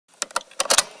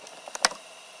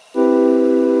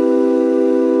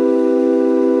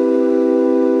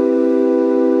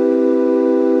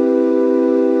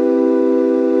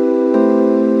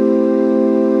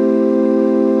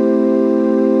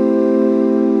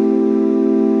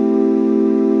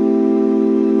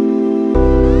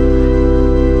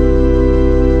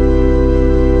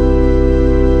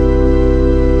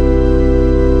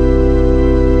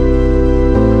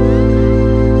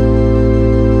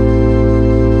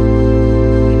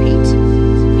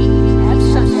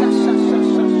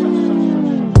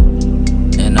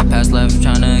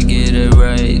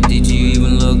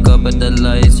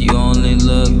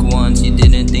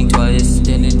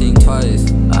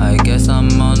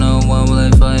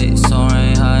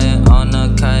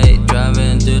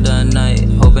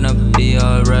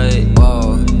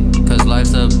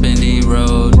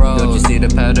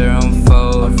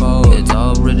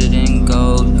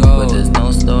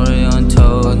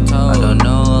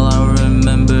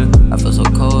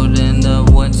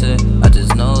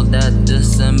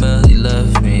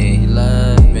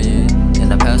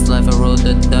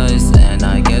paradise, and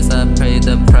I guess I paid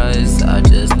the price. I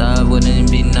just thought wouldn't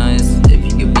it be nice if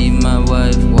you could be my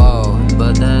wife. Whoa,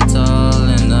 but that's all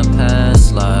in the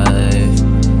past life.